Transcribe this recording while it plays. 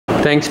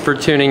Thanks for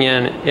tuning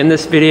in. In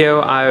this video,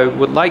 I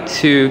would like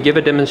to give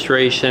a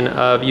demonstration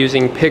of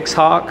using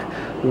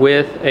Pixhawk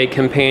with a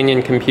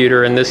companion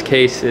computer. In this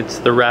case, it's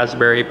the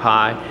Raspberry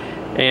Pi.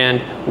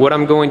 And what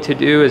I'm going to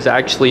do is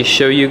actually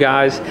show you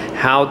guys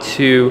how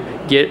to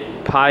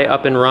get Pi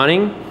up and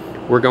running.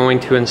 We're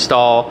going to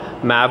install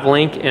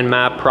MAVLink and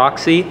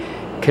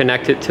MAVProxy,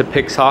 connect it to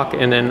Pixhawk,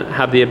 and then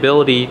have the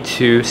ability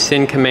to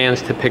send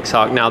commands to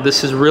Pixhawk. Now,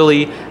 this is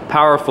really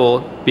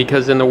powerful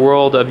because in the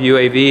world of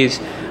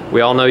UAVs, we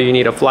all know you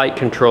need a flight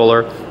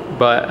controller,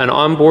 but an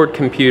onboard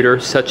computer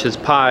such as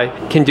Pi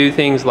can do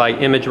things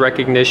like image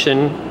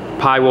recognition.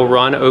 Pi will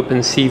run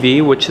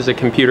OpenCV, which is a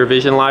computer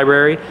vision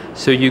library,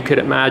 so you could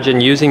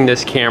imagine using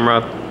this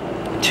camera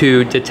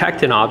to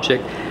detect an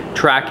object,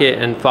 track it,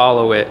 and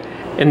follow it.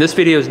 And this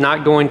video is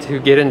not going to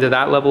get into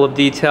that level of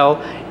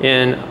detail.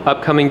 In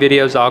upcoming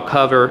videos, I'll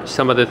cover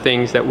some of the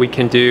things that we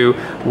can do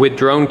with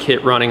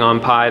DroneKit running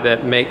on Pi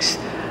that makes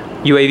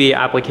UAV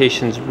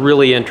applications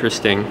really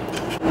interesting.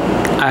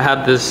 I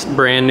have this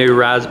brand new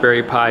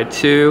Raspberry Pi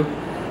 2.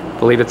 I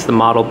believe it's the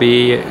Model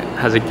B. It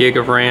has a gig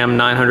of RAM,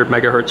 900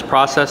 megahertz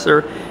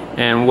processor.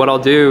 And what I'll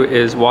do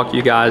is walk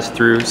you guys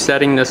through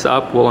setting this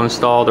up. We'll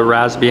install the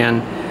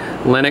Raspian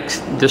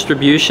Linux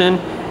distribution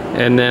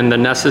and then the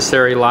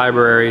necessary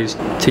libraries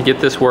to get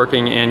this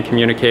working and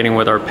communicating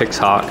with our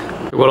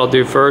Pixhawk. What I'll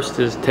do first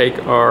is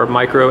take our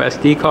micro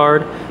SD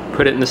card,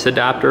 put it in this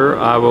adapter.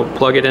 I will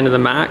plug it into the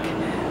Mac.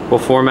 We'll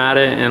format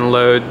it and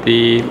load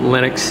the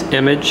Linux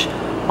image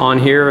on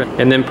here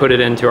and then put it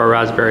into our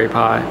Raspberry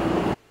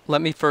Pi.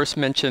 Let me first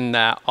mention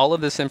that all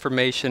of this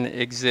information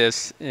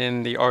exists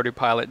in the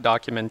ArduPilot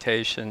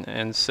documentation,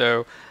 and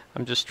so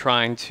I'm just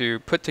trying to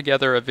put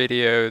together a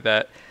video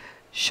that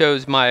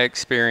shows my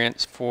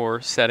experience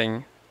for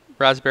setting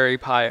Raspberry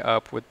Pi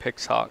up with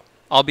Pixhawk.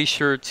 I'll be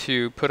sure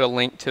to put a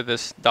link to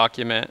this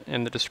document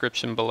in the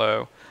description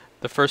below.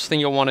 The first thing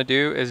you'll want to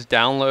do is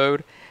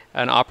download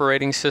an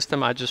operating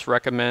system. I just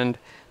recommend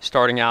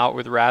starting out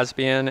with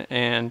Raspian,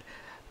 and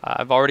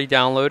I've already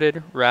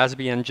downloaded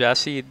Raspian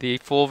Jessie, the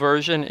full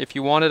version. If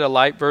you wanted a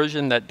light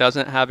version that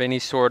doesn't have any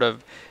sort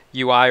of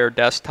UI or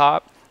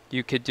desktop,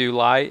 you could do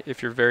light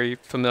if you're very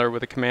familiar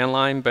with the command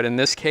line. But in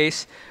this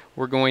case,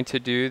 we're going to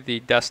do the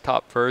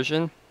desktop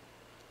version.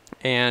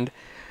 And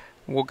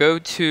we'll go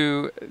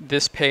to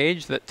this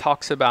page that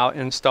talks about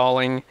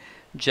installing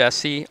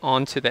Jessie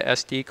onto the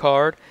SD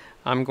card.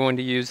 I'm going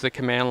to use the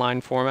command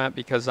line format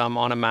because I'm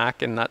on a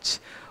Mac and that's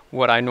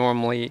what I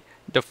normally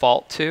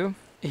default to.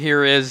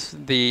 Here is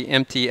the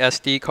empty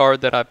SD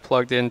card that I've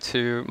plugged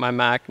into my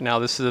Mac. Now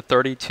this is a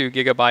 32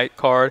 gigabyte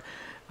card.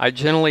 I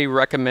generally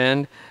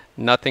recommend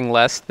nothing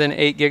less than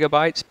 8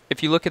 gigabytes.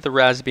 If you look at the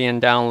Raspian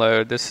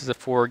download, this is a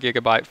 4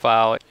 gigabyte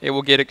file. It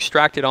will get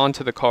extracted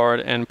onto the card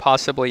and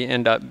possibly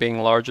end up being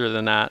larger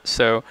than that.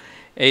 So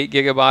 8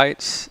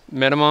 gigabytes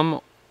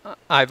minimum.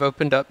 I've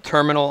opened up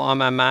Terminal on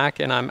my Mac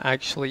and I'm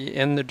actually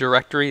in the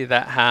directory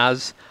that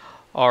has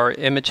our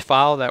image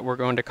file that we're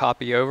going to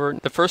copy over.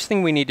 The first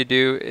thing we need to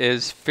do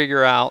is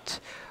figure out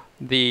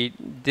the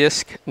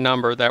disk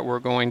number that we're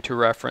going to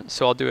reference.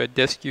 So I'll do a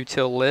disk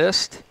util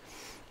list,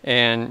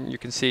 and you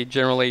can see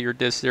generally your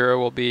disk 0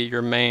 will be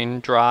your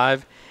main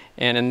drive,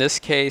 and in this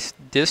case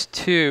disk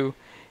 2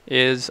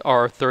 is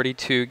our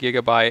 32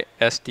 gigabyte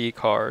SD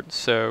card.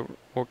 So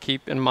we'll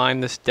keep in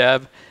mind this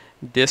dev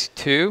disk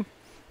 2.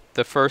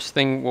 The first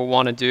thing we'll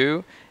want to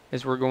do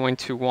is we're going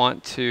to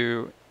want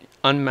to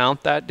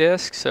unmount that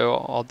disk.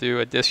 So I'll do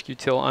a disk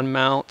util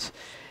unmount,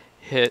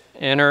 hit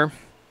enter.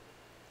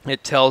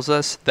 It tells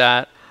us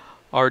that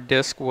our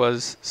disk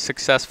was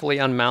successfully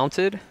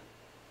unmounted.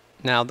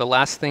 Now the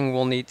last thing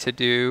we'll need to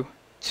do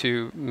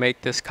to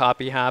make this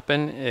copy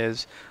happen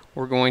is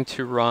we're going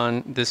to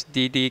run this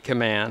dd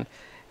command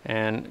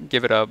and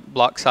give it a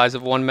block size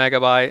of 1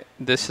 megabyte.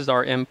 This is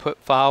our input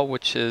file,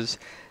 which is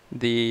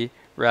the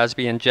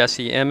Raspian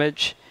Jessie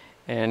image.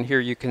 And here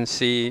you can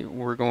see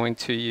we're going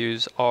to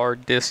use our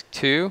disk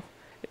 2.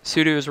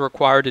 Sudo is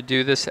required to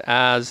do this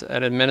as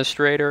an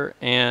administrator,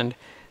 and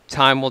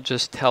time will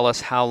just tell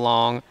us how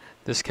long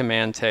this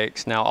command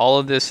takes. Now all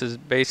of this is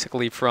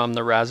basically from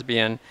the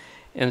Raspian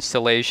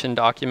installation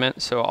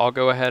document, so I'll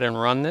go ahead and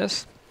run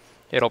this.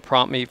 It'll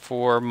prompt me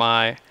for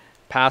my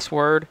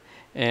password,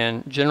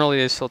 and generally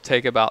this will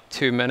take about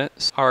 2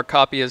 minutes. Our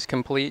copy is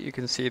complete. You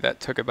can see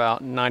that took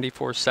about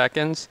 94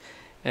 seconds.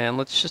 And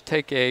let's just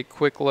take a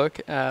quick look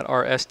at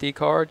our SD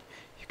card.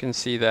 You can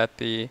see that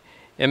the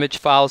image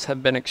files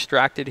have been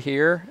extracted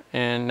here,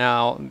 and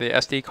now the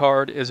SD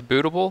card is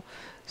bootable.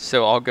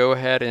 So I'll go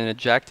ahead and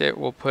eject it.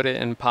 We'll put it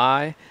in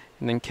Pi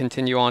and then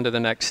continue on to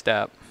the next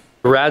step.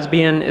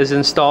 Raspian is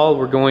installed.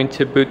 We're going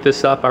to boot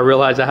this up. I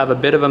realize I have a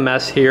bit of a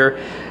mess here.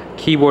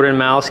 Keyboard and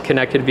mouse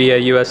connected via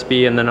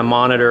USB, and then a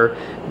monitor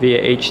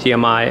via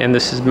HDMI, and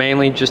this is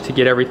mainly just to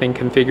get everything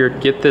configured,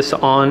 get this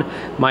on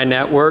my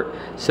network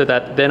so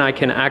that then I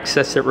can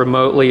access it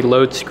remotely,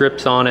 load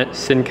scripts on it,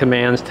 send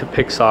commands to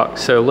Pixhawk.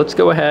 So let's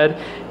go ahead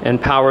and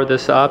power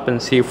this up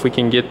and see if we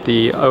can get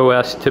the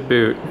OS to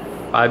boot.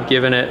 I've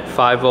given it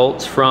 5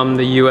 volts from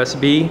the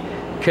USB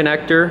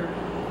connector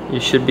you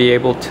should be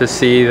able to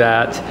see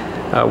that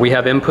we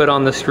have input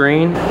on the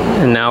screen,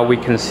 and now we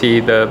can see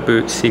the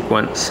boot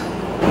sequence.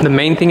 The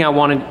main thing I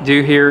want to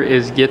do here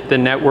is get the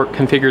network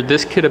configured.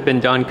 This could have been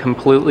done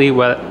completely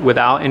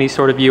without any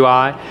sort of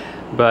UI,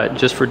 but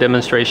just for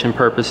demonstration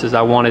purposes,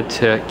 I wanted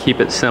to keep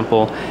it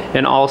simple.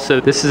 And also,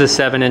 this is a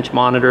 7-inch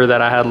monitor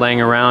that I had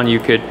laying around. You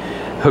could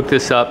hook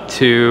this up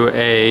to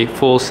a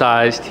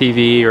full-size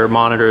TV or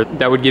monitor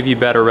that would give you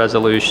better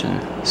resolution.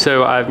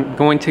 So I'm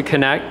going to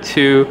connect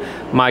to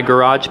my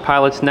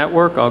ArduPilot's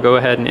network. I'll go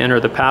ahead and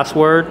enter the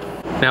password.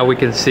 Now we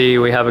can see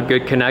we have a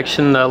good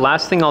connection. The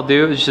last thing I'll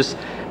do is just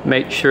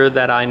make sure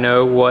that I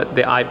know what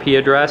the IP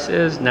address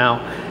is.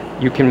 Now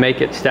you can make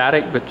it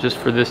static, but just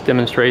for this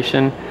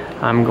demonstration,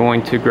 I'm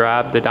going to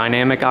grab the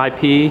dynamic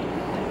IP,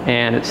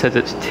 and it says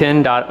it's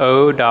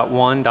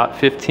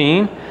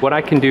 10.0.1.15. What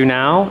I can do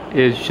now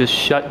is just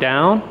shut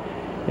down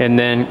and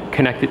then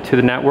connect it to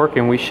the network,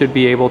 and we should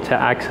be able to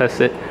access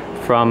it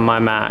from my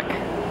Mac.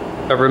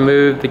 I've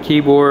removed the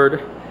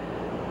keyboard,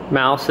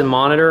 mouse, and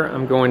monitor.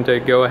 I'm going to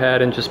go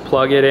ahead and just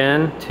plug it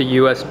in to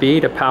USB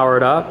to power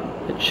it up.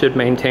 It should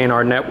maintain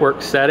our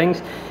network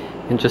settings.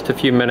 In just a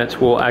few minutes,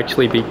 we'll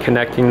actually be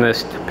connecting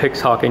this to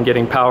Pixhawk and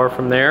getting power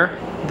from there.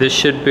 This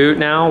should boot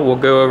now. We'll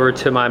go over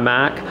to my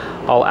Mac.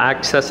 I'll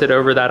access it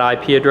over that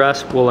IP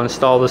address. We'll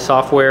install the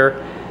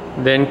software,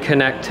 then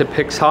connect to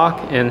Pixhawk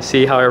and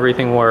see how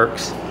everything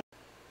works.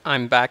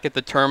 I'm back at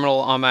the terminal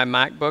on my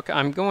MacBook.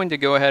 I'm going to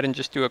go ahead and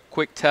just do a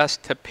quick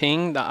test to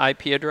ping the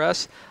IP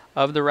address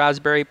of the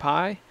Raspberry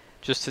Pi,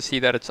 just to see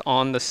that it's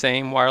on the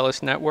same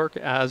wireless network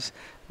as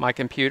my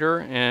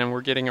computer, and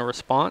we're getting a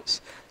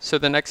response. So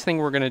the next thing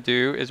we're going to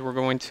do is we're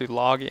going to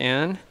log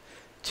in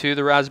to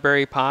the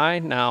Raspberry Pi.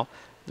 Now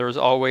there's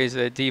always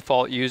a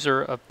default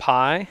user of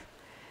Pi,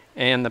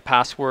 and the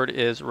password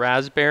is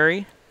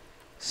Raspberry.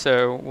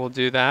 So we'll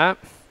do that,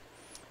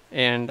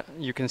 and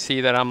you can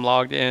see that I'm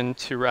logged in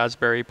to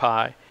Raspberry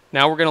Pi.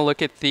 Now we're going to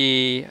look at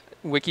the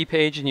wiki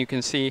page, and you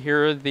can see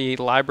here are the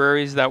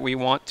libraries that we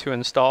want to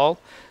install.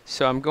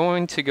 So I'm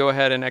going to go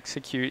ahead and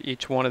execute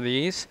each one of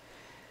these,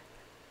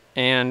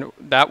 and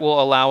that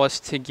will allow us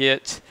to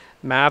get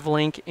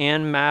MAVLink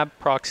and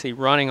MAVProxy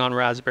running on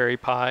Raspberry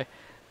Pi.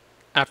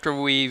 After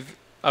we've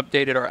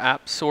updated our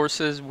app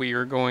sources, we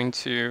are going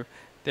to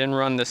then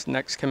run this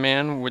next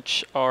command,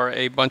 which are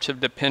a bunch of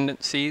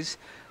dependencies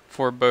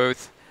for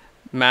both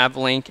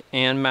MAVLink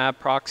and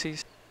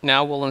MAVProxies.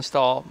 Now we'll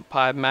install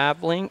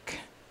MAVLink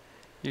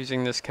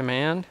using this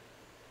command.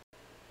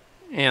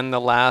 And the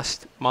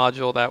last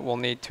module that we'll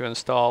need to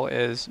install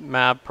is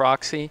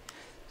MAVProxy.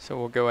 So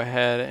we'll go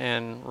ahead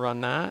and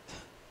run that.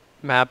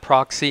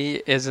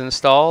 MAVProxy is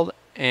installed,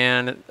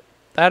 and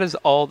that is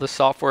all the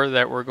software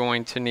that we're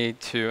going to need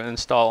to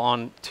install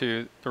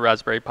onto the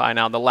Raspberry Pi.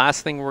 Now the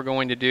last thing we're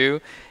going to do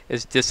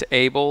is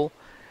disable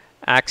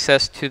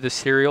access to the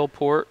serial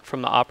port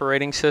from the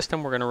operating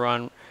system. We're going to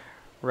run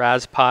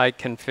raspi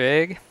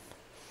config.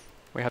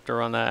 We have to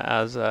run that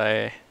as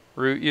a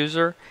root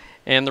user.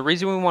 And the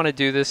reason we want to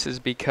do this is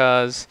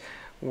because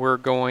we're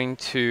going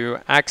to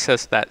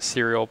access that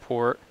serial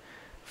port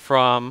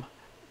from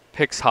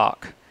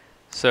Pixhawk.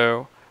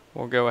 So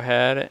we'll go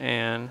ahead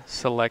and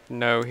select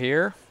no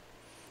here.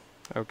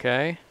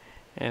 Okay,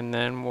 and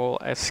then we'll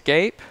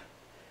escape.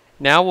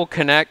 Now we'll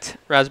connect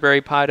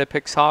Raspberry Pi to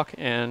Pixhawk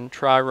and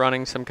try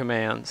running some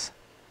commands.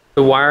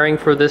 The wiring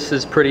for this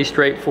is pretty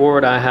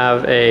straightforward. I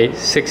have a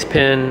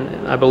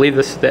 6-pin, I believe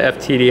this is the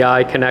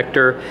FTDI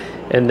connector,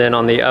 and then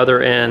on the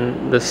other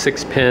end, the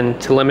 6-pin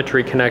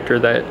telemetry connector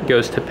that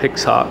goes to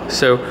Pixhawk.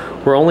 So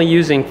we're only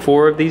using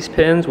 4 of these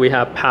pins. We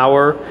have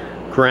power,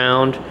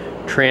 ground,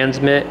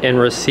 transmit, and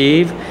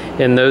receive,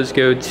 and those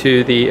go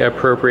to the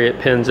appropriate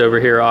pins over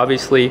here.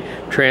 Obviously,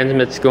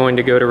 transmit's going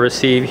to go to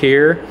receive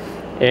here,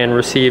 and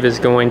receive is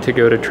going to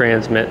go to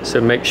transmit.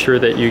 So make sure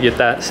that you get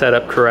that set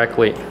up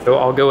correctly. So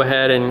I'll go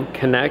ahead and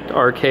connect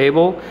our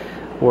cable.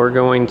 We're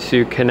going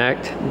to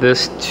connect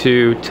this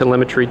to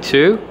telemetry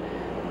 2,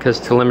 because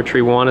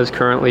telemetry 1 is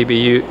currently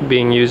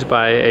being used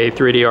by a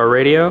 3DR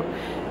radio.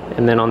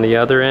 And then on the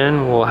other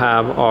end, we'll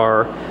have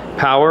our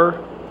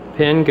power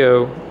pin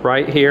go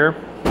right here.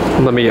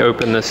 Let me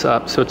open this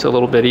up so it's a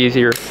little bit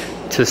easier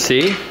to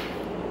see.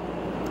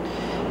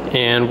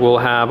 And we'll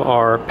have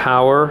our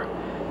power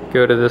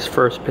go to this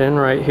first pin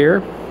right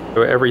here.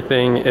 So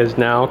everything is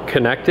now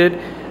connected.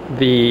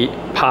 The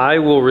Pi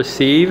will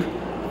receive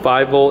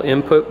 5-volt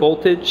input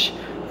voltage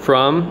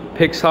from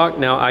Pixhawk.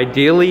 Now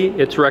ideally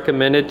it's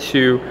recommended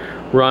to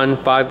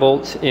run 5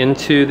 volts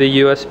into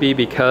the USB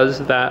because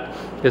that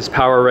is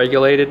power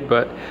regulated,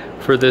 but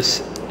for this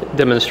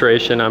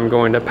demonstration I'm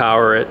going to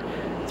power it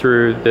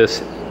through this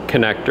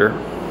connector.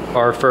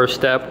 Our first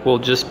step will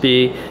just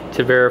be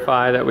to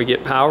verify that we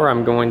get power.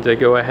 I'm going to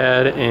go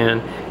ahead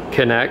and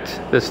connect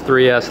this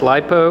 3S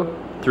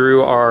LiPo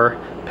through our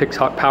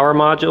Pixhawk power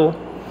module.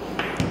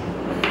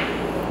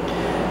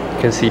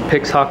 You can see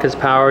Pixhawk is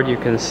powered. You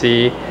can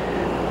see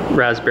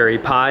Raspberry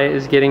Pi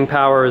is getting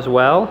power as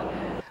well.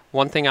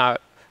 One thing I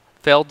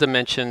failed to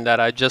mention that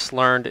I just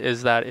learned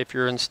is that if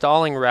you're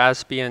installing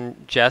Raspian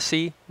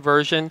Jessie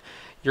version,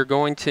 you're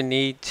going to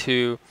need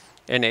to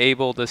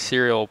enable the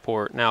serial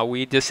port. Now,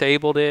 we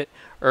disabled it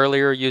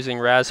earlier using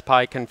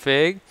Raspberry Pi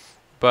config,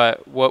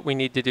 but what we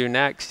need to do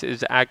next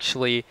is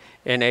actually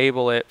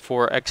enable it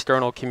for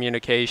external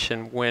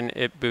communication when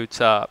it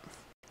boots up.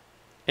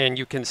 And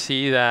you can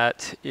see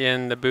that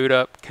in the boot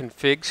up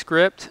config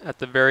script at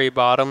the very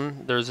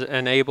bottom, there's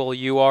enable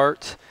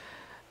UART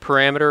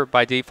parameter.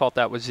 By default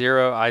that was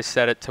 0. I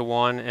set it to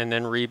 1 and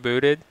then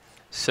rebooted.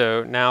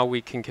 So now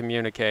we can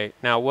communicate.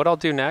 Now what I'll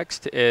do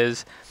next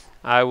is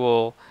I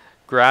will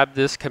grab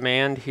this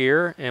command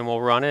here and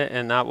we'll run it,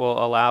 and that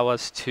will allow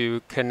us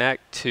to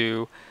connect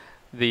to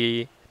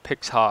the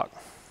Pixhawk.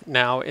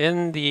 Now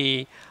in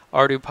the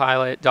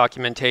ArduPilot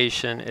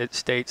documentation, it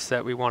states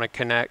that we want to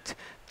connect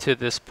to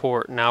this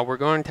port. Now we're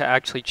going to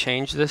actually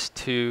change this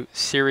to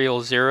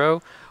serial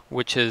 0,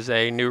 which is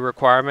a new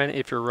requirement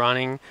if you're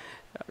running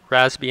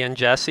Raspian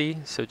Jesse,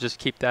 so just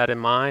keep that in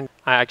mind.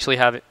 I actually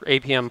have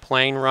APM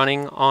plain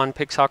running on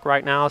Pixhawk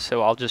right now,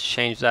 so I'll just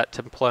change that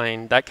to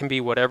plain. That can be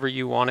whatever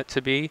you want it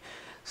to be,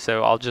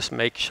 so I'll just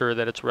make sure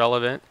that it's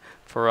relevant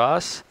for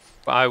us.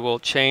 I will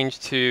change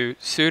to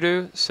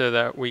sudo so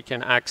that we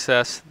can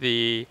access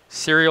the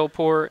serial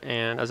port,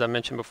 and as I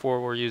mentioned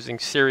before, we're using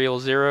serial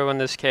 0 in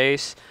this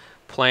case.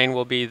 Plain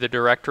will be the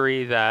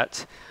directory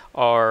that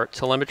our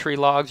telemetry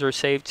logs are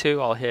saved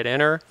to. I'll hit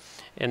enter,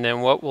 and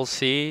then what we'll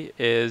see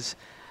is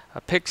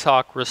a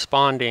Pixhawk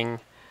responding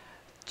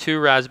to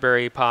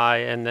Raspberry Pi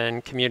and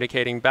then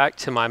communicating back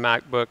to my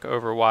MacBook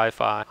over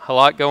Wi-Fi. A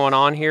lot going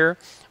on here,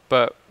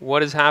 but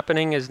what is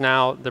happening is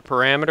now the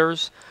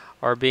parameters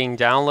are being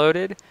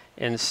downloaded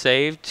and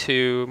saved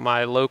to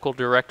my local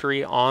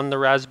directory on the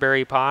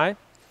Raspberry Pi,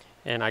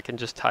 and I can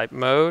just type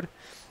mode.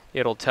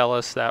 It'll tell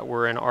us that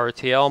we're in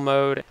RTL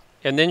mode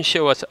and then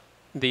show us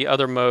the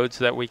other modes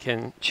that we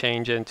can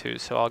change into.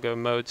 So I'll go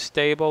mode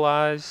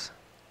stabilize,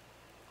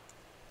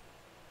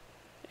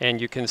 and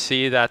you can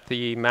see that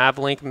the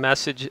MAVLink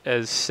message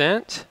is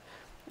sent,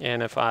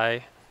 and if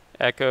I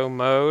echo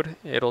mode,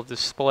 it'll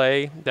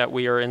display that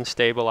we are in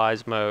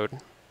stabilized mode.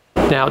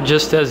 Now,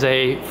 just as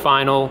a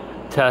final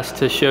test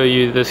to show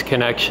you this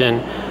connection,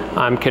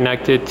 I'm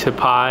connected to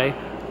Pi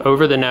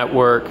over the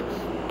network.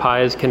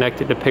 Pi is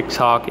connected to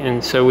Pixhawk,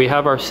 and so we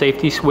have our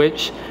safety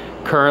switch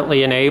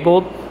currently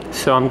enabled.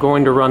 So I'm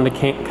going to run the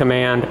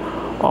command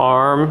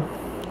arm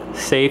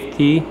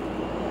safety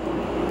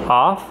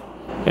off.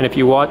 And if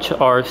you watch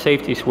our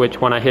safety switch,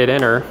 when I hit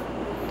enter,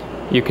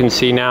 you can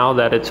see now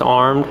that it's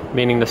armed,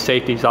 meaning the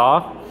safety's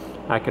off.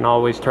 I can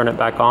always turn it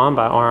back on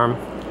by arm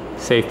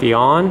safety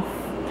on.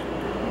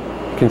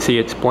 You can see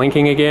it's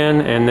blinking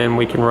again, and then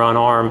we can run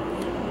arm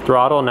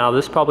throttle. Now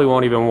this probably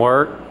won't even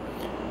work.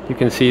 You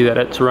can see that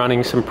it's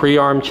running some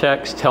pre-arm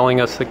checks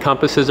telling us the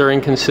compasses are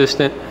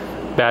inconsistent,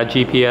 bad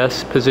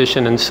GPS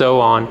position, and so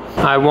on.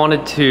 I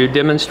wanted to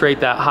demonstrate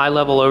that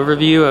high-level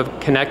overview of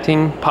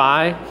connecting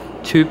Pi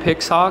to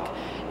Pixhawk.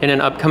 In an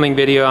upcoming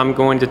video, I'm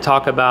going to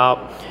talk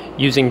about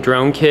using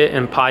DroneKit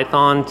and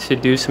Python to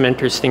do some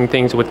interesting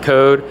things with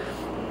code,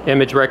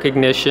 image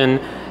recognition,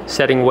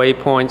 setting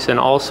waypoints, and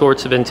all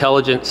sorts of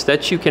intelligence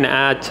that you can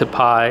add to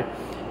Pi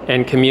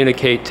and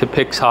communicate to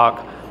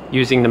Pixhawk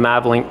using the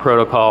MAVLink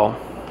protocol.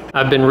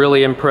 I've been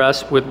really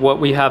impressed with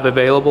what we have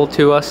available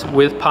to us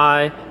with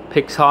Pi,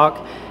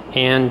 Pixhawk,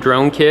 and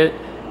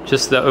DroneKit.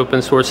 Just the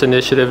open source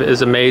initiative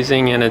is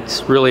amazing, and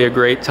it's really a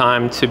great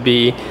time to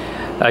be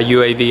a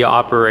UAV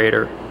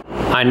operator.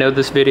 I know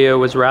this video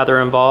was rather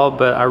involved,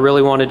 but I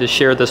really wanted to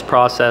share this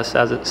process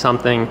as it's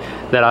something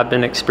that I've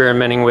been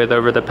experimenting with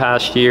over the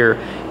past year.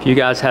 If you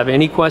guys have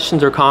any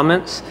questions or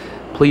comments,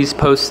 please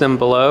post them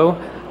below.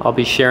 I'll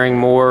be sharing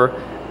more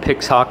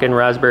Pixhawk and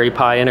Raspberry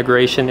Pi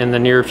integration in the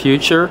near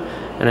future.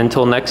 And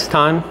until next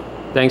time,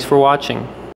 thanks for watching.